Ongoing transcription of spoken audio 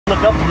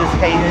Look up to this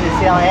case and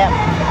see how I am.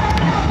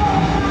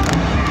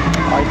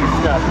 All this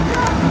stuff.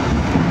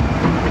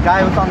 The guy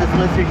who's on this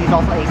list here, he's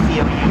also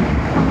ACMU.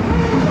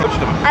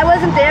 I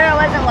wasn't there, I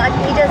wasn't watching.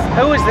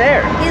 Who was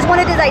there? He just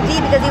wanted his ID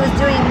because he was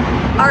doing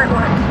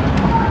artwork.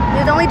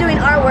 He was only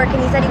doing artwork and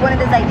he said he wanted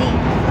his ID.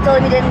 He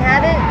told him he didn't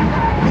have it.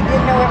 He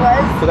didn't know what it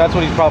was. So that's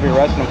what he's probably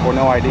arresting him for,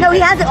 no ID? No,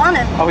 he has it on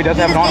him. Oh, he does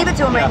have it on him? He just gave it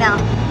to him right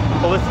now.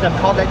 Well, listen up,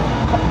 call that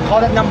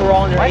number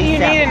on there. Why do you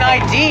need an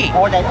ID?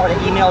 Or the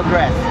email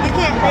address. You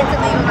can't, it's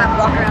illegal not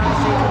walk around the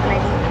streets with an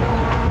ID.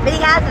 But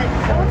he has it.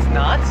 No, it's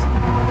not.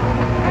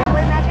 What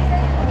did Matthew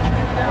say?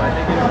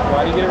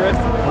 Why did he get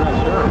arrested? We're not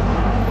sure.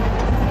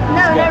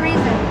 No, no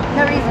reason.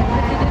 No reason.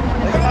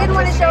 Because he didn't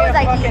want to show his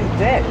ID. Fucking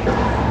dick.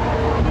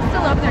 He's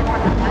still over there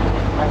talking about it.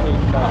 I hate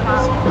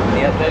cops.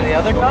 The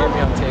other cop? Get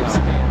me on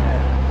tapes.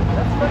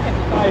 That's fucking...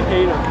 I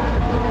hate them.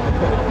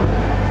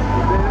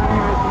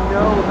 They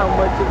don't even know how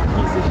much of a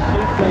piece of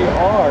shit they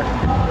are.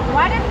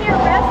 Why didn't he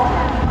arrest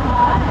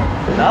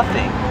him?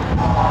 Nothing.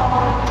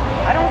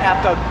 I don't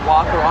have to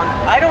walk around.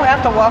 I don't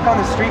have to walk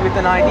on the street with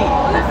an ID.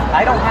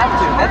 I don't have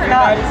to. That's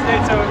not United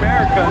States of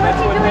America, and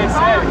that's what they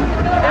say.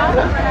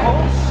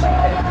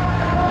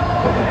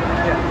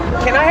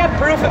 Can I have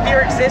proof of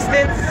your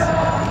existence,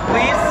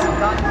 please?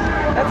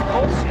 That's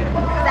bullshit.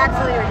 It's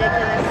absolutely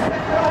ridiculous.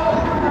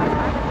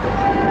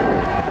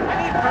 I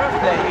need proof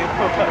that you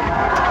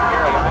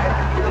you're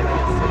alive.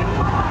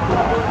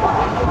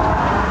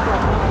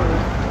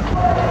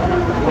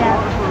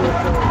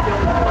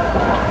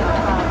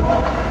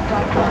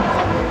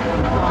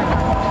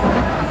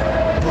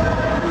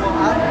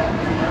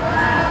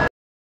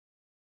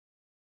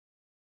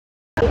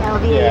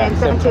 LVAN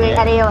 728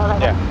 at AOL.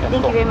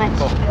 Thank you very much.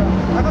 Cool.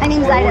 My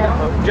name's Ida.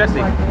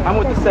 Jesse, I'm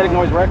with the Static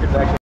Noise Records,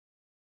 actually.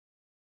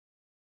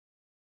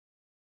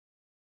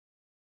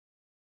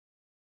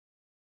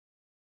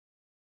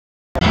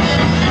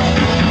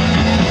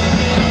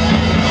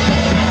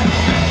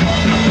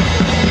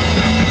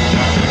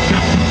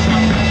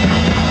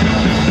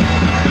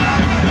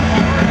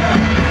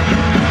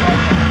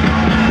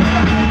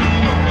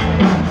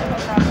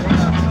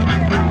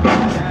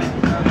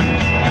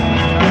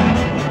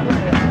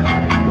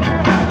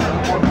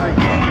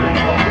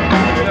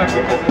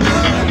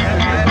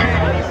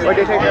 Where'd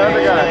they take the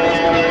other guy?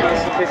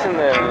 Kissing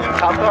the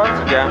cop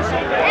cars? Yeah.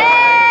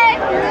 Hey!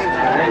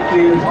 Thank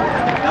you.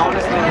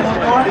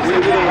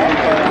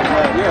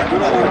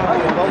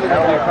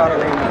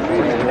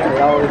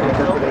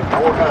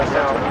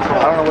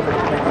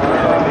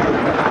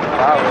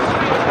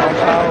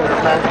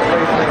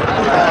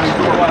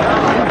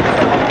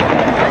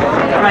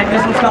 Alright,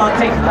 this one's called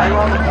Take the Light.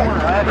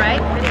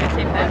 Right?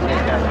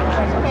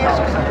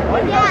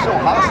 Yeah. So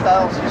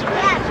hostile.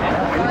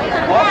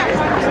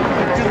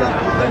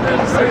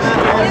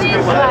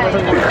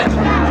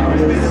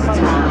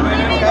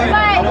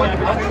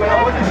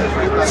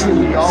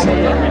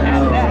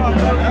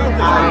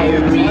 I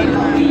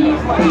really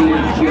think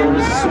you're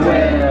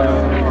swell.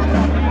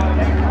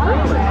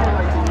 Well,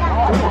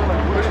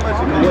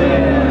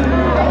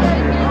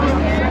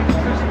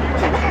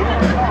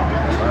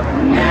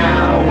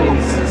 now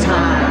it's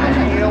time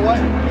to tell.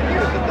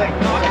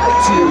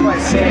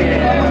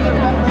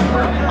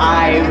 I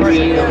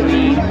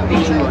really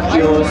think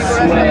you're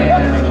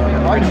swell.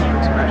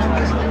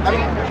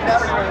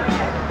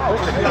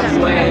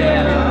 Well.